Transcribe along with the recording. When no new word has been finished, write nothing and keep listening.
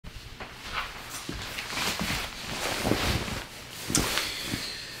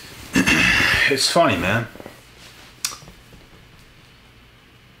It's funny, man.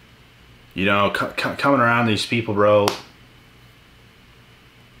 You know, coming around these people, bro.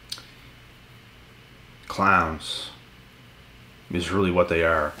 Clowns is really what they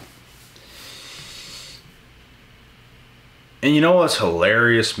are. And you know what's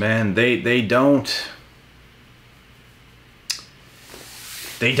hilarious, man? They don't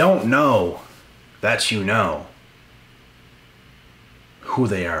know that you know who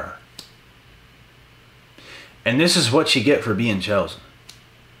they are. And this is what you get for being chosen.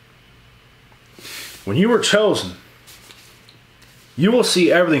 When you were chosen, you will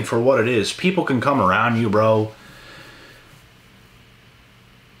see everything for what it is. People can come around you, bro,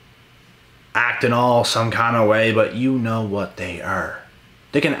 acting all some kind of way, but you know what they are.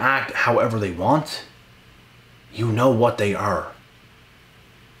 They can act however they want. You know what they are.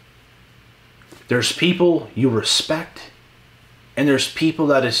 There's people you respect, and there's people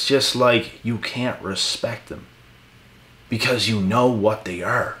that it's just like you can't respect them because you know what they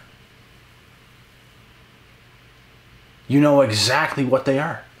are. You know exactly what they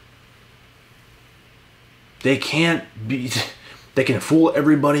are. They can't be, they can fool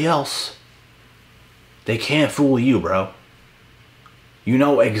everybody else. They can't fool you, bro. You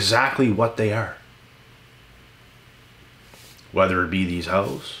know exactly what they are. Whether it be these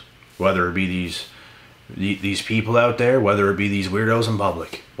hoes, whether it be these people out there, whether it be these weirdos in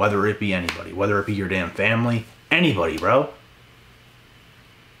public, whether it be anybody, whether it be your damn family, anybody, bro.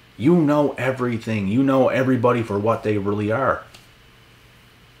 You know everything. You know everybody for what they really are.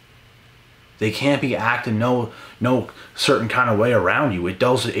 They can't be acting no certain kind of way around you. It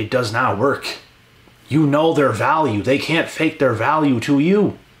does not work. You know their value. They can't fake their value to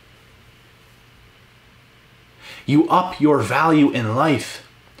you. You up your value in life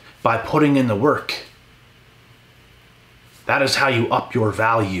by putting in the work. That is how you up your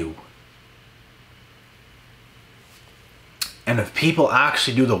value. And if people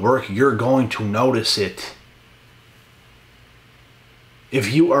actually do the work, you're going to notice it.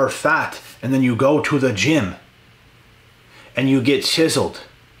 If you are fat and then you go to the gym and you get chiseled,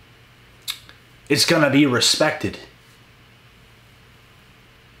 it's going to be respected.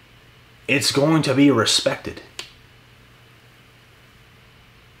 It's going to be respected.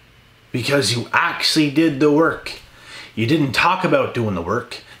 Because you actually did the work. You didn't talk about doing the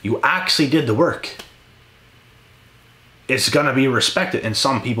work. You actually did the work. It's going to be respected, and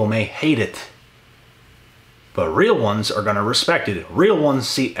some people may hate it. But real ones are going to respect it. Real ones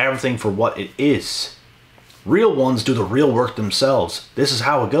see everything for what it is. Real ones do the real work themselves. This is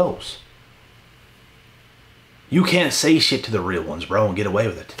how it goes. You can't say shit to the real ones, bro, and get away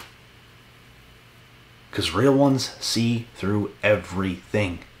with it. Because real ones see through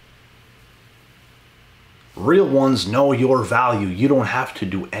everything. Real ones know your value. You don't have to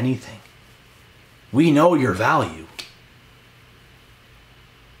do anything. We know your value.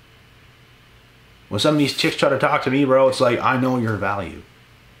 When some of these chicks try to talk to me, bro, it's like, I know your value.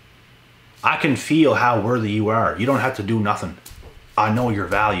 I can feel how worthy you are. You don't have to do nothing. I know your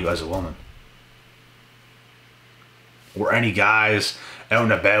value as a woman. Or any guys out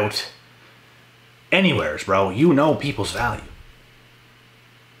and about. Anywheres, bro. You know people's value.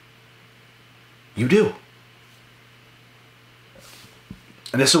 You do.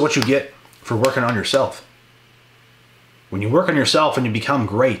 And this is what you get for working on yourself. When you work on yourself and you become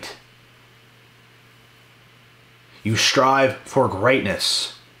great, you strive for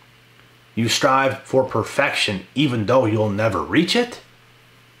greatness. You strive for perfection, even though you'll never reach it.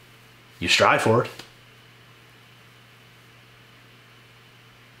 You strive for it.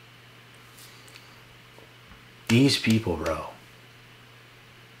 These people, bro,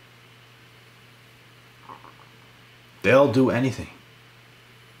 they'll do anything.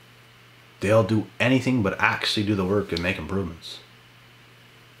 They'll do anything but actually do the work and make improvements.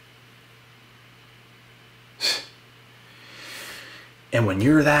 And when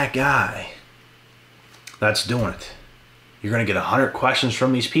you're that guy that's doing it, you're going to get 100 questions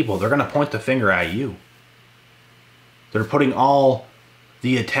from these people. They're going to point the finger at you. They're putting all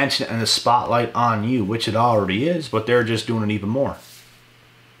the attention and the spotlight on you, which it already is, but they're just doing it even more.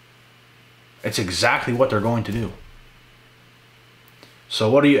 It's exactly what they're going to do.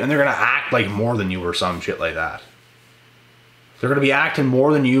 So what do you, and they're going to act like more than you or some shit like that. They're going to be acting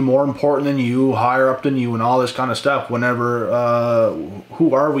more than you, more important than you, higher up than you, and all this kind of stuff. Whenever,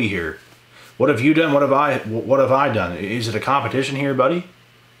 who are we here? What have you done? What have I done? Is it a competition here, buddy?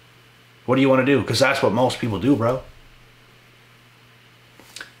 What do you want to do? Because that's what most people do, bro.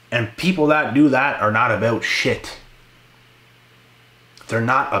 And people that do that are not about shit. They're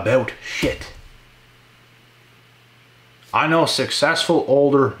not about shit. I know successful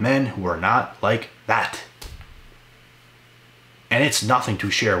older men who are not like that. And it's nothing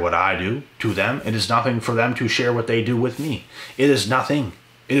to share what I do to them. It is nothing for them to share what they do with me. It is nothing.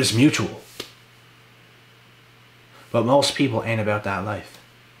 It is mutual. But most people ain't about that life.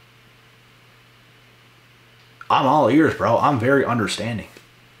 I'm all ears, bro. I'm very understanding.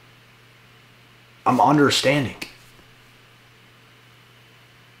 I'm understanding.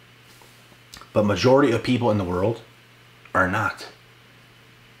 But majority of people in the world are not.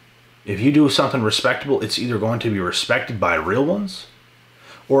 If you do something respectable, it's either going to be respected by real ones,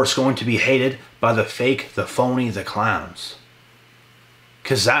 or it's going to be hated by the fake, the phony, the clowns.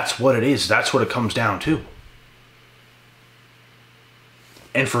 Because that's what it is. That's what it comes down to.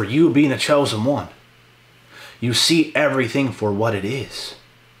 And for you being a chosen one, you see everything for what it is.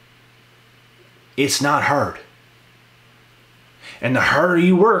 It's not hard. And the harder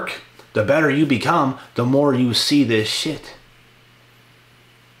you work, the better you become, the more you see this shit.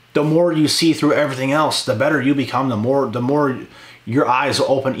 The more you see through everything else, the better you become, the more your eyes will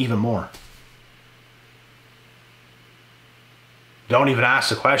open even more. Don't even ask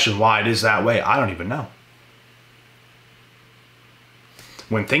the question why it is that way. I don't even know.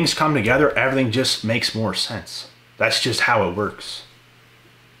 When things come together, everything just makes more sense. That's just how it works.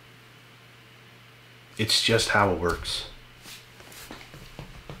 It's just how it works.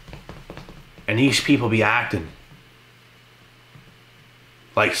 And these people be acting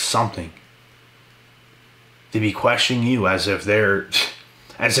like something. They be questioning you as if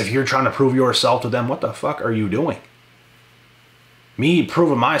you're trying to prove yourself to them. What the fuck are you doing? Me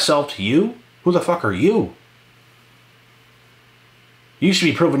proving myself to you? Who the fuck are you? You should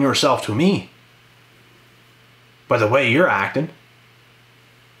be proving yourself to me by the way you're acting.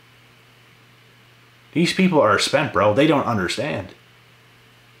 These people are spent, bro. They don't understand.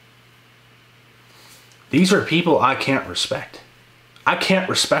 These are people I can't respect. I can't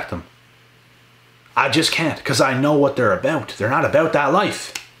respect them. I just can't, because I know what they're about. They're not about that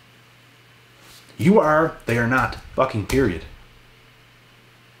life. You are, they are not. Fucking period.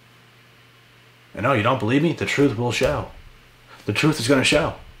 And no, you don't believe me? The truth will show. The truth is going to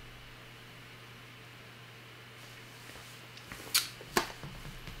show.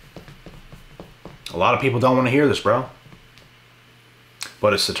 A lot of people don't want to hear this, bro.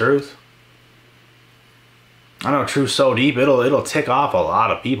 But it's the truth. I know truth's so deep, it'll tick off a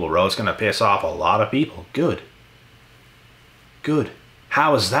lot of people, bro. It's going to piss off a lot of people. Good. Good.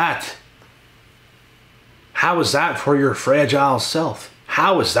 How is that? How is that for your fragile self?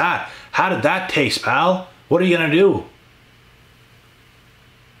 How is that? How did that taste, pal? What are you going to do?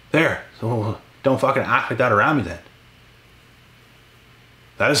 There. So don't fucking act like that around me then.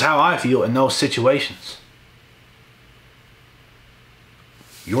 That is how I feel in those situations.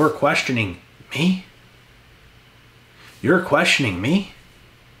 You're questioning me? You're questioning me?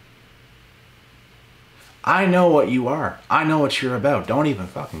 I know what you are. I know what you're about. Don't even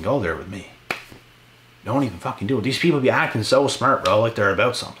fucking go there with me. Don't even fucking do it. These people be acting so smart, bro, like they're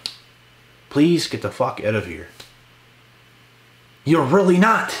about something. Please get the fuck out of here. You're really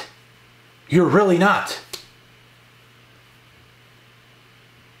not. You're really not.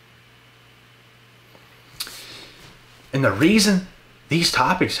 And the reason these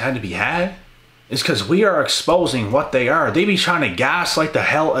topics had to be had is because we are exposing what they are. They be trying to gaslight the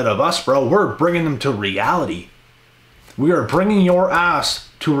hell out of us, bro. We're bringing them to reality. We are bringing your ass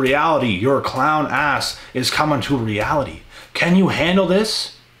to reality. Your clown ass is coming to reality. Can you handle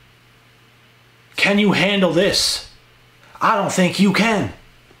this? Can you handle this? I don't think you can.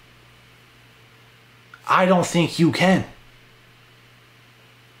 I don't think you can.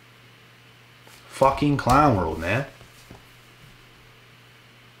 Fucking clown world, man.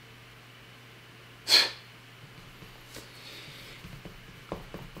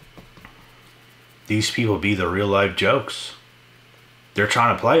 These people be the real life jokes. They're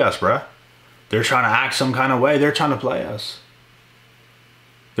trying to play us, bruh. They're trying to act some kind of way. They're trying to play us.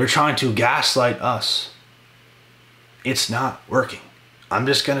 They're trying to gaslight us. It's not working. I'm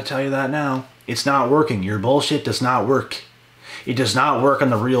just going to tell you that now. It's not working. Your bullshit does not work. It does not work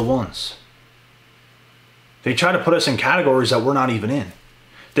on the real ones. They try to put us in categories that we're not even in.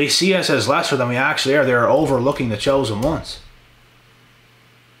 They see us as lesser than we actually are. They're overlooking the chosen ones.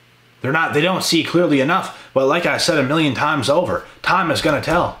 They don't see clearly enough. But like I said a million times over, time is going to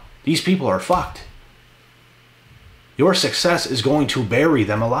tell. These people are fucked. Your success is going to bury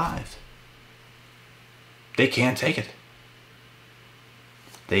them alive. They can't take it.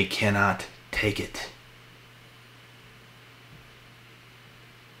 They cannot take it.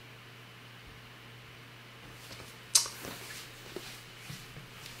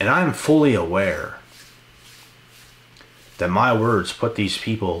 And I'm fully aware that my words put these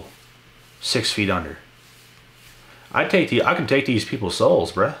people 6 feet under. I can take these people's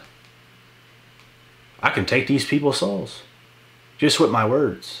souls, bruh. I can take these people's souls. Just with my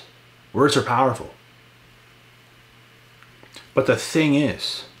words. Words are powerful. But the thing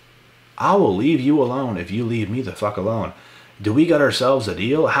is, I will leave you alone if you leave me the fuck alone. Do we got ourselves a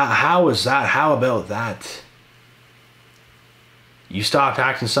deal? How is that? How about that? You stopped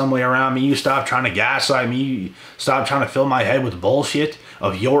acting some way around me. You stopped trying to gaslight me. You stopped trying to fill my head with bullshit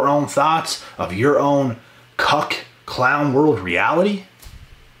of your own thoughts, of your own cuck clown world reality.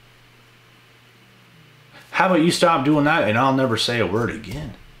 How about you stop doing that and I'll never say a word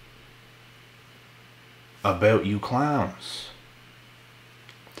again about you clowns.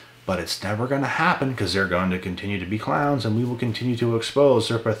 But it's never going to happen because they're going to continue to be clowns and we will continue to expose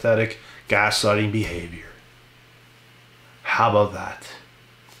their pathetic gaslighting behavior. How about that?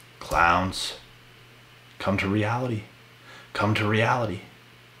 Clowns, come to reality. Come to reality.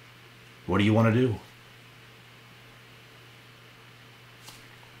 What do you want to do?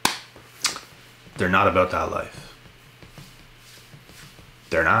 They're not about that life.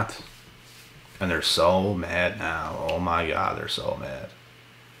 They're not. And they're so mad now. Oh my God, they're so mad.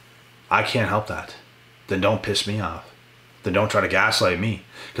 I can't help that. Then don't piss me off. Then don't try to gaslight me,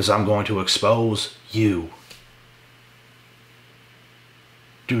 because I'm going to expose you.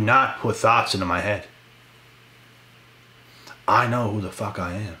 Do not put thoughts into my head. I know who the fuck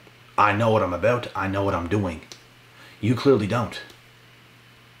I am. I know what I'm about. I know what I'm doing. You clearly don't.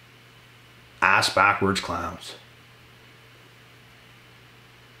 Ass backwards clowns.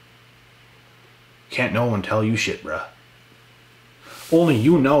 Can't no one tell you shit, bruh. Only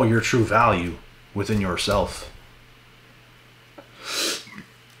you know your true value within yourself.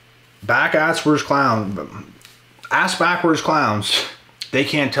 Ass backwards clowns, they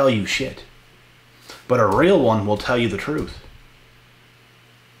can't tell you shit. But a real one will tell you the truth.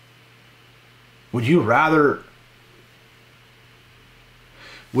 Would you rather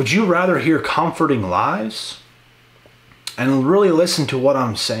hear comforting lies? And really listen to what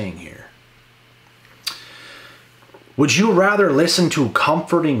I'm saying here. Would you rather listen to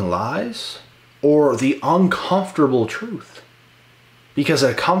comforting lies or the uncomfortable truth? Because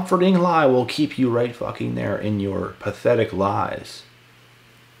a comforting lie will keep you right fucking there in your pathetic lies.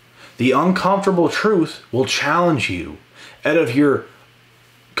 The uncomfortable truth will challenge you out of your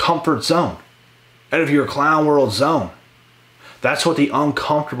comfort zone, out of your clown world zone. That's what the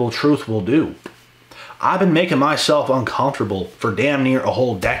uncomfortable truth will do. I've been making myself uncomfortable for damn near a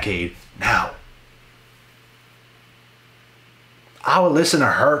whole decade now. I would listen to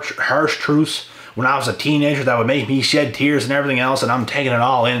harsh truths when I was a teenager that would make me shed tears and everything else, and I'm taking it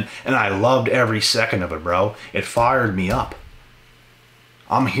all in, and I loved every second of it, bro. It fired me up.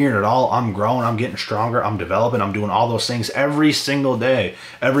 I'm hearing it all. I'm growing. I'm getting stronger. I'm developing. I'm doing all those things every single day.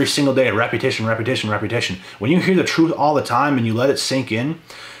 Every single day. Repetition, repetition, repetition. When you hear the truth all the time and you let it sink in,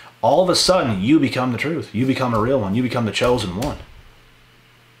 all of a sudden you become the truth. You become a real one. You become the chosen one.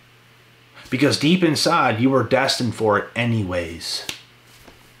 Because deep inside, you were destined for it anyways.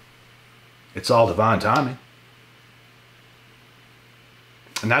 It's all divine timing.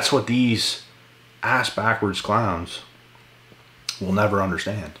 And that's what these ass backwards clowns will never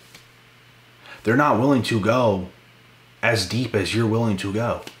understand. They're not willing to go as deep as you're willing to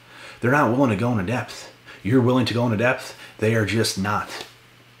go. They're not willing to go into depth. You're willing to go into depth. They are just not.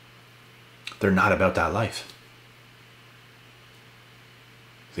 They're not about that life.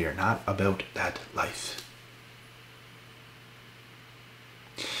 They are not about that life.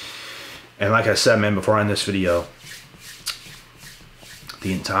 And like I said, man, before I end this video,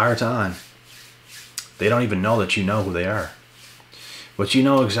 the entire time, they don't even know that you know who they are. But you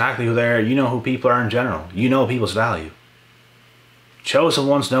know exactly who they are. You know who people are in general. You know people's value. Chosen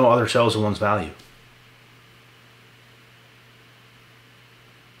ones know other chosen ones' value.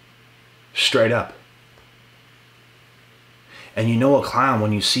 Straight up. And you know a clown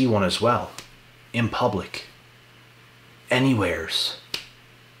when you see one as well. In public. Anywheres.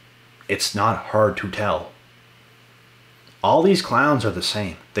 It's not hard to tell. All these clowns are the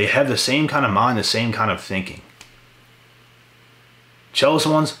same. They have the same kind of mind, the same kind of thinking.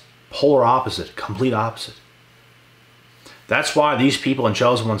 Chosen ones, polar opposite, complete opposite. That's why these people and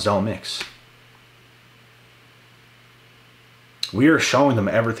chosen ones don't mix. We are showing them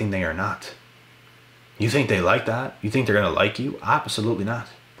everything they are not. You think they like that? You think they're going to like you? Absolutely not.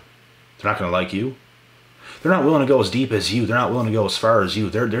 They're not going to like you. They're not willing to go as deep as you. They're not willing to go as far as you.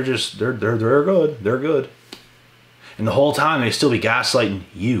 They're good. They're good. And the whole time they still be gaslighting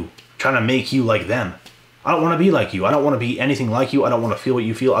you, trying to make you like them. I don't want to be like you. I don't want to be anything like you. I don't want to feel what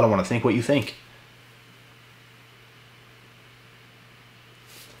you feel. I don't want to think what you think.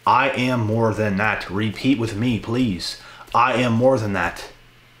 I am more than that. Repeat with me, please. I am more than that.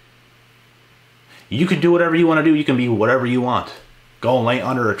 You can do whatever you want to do. You can be whatever you want. Go and lay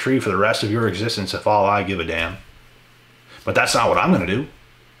under a tree for the rest of your existence if all I give a damn. But that's not what I'm going to do.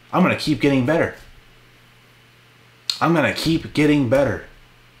 I'm going to keep getting better. I'm going to keep getting better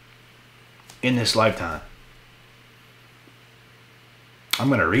in this lifetime. I'm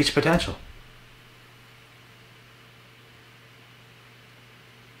going to reach potential.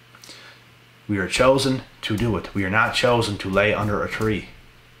 We are chosen to do it. We are not chosen to lay under a tree.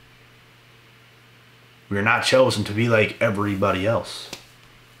 We are not chosen to be like everybody else.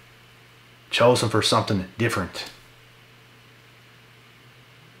 Chosen for something different.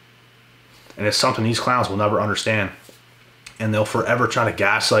 And it's something these clowns will never understand. And they'll forever try to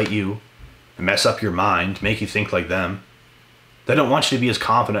gaslight you and mess up your mind, make you think like them. They don't want you to be as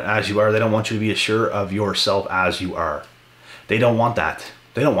confident as you are. They don't want you to be as sure of yourself as you are. They don't want that.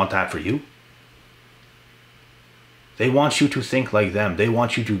 They don't want that for you. They want you to think like them. They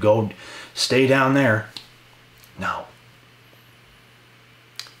want you to go stay down there. No.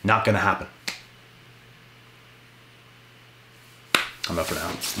 Not going to happen. I'm up for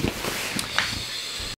now.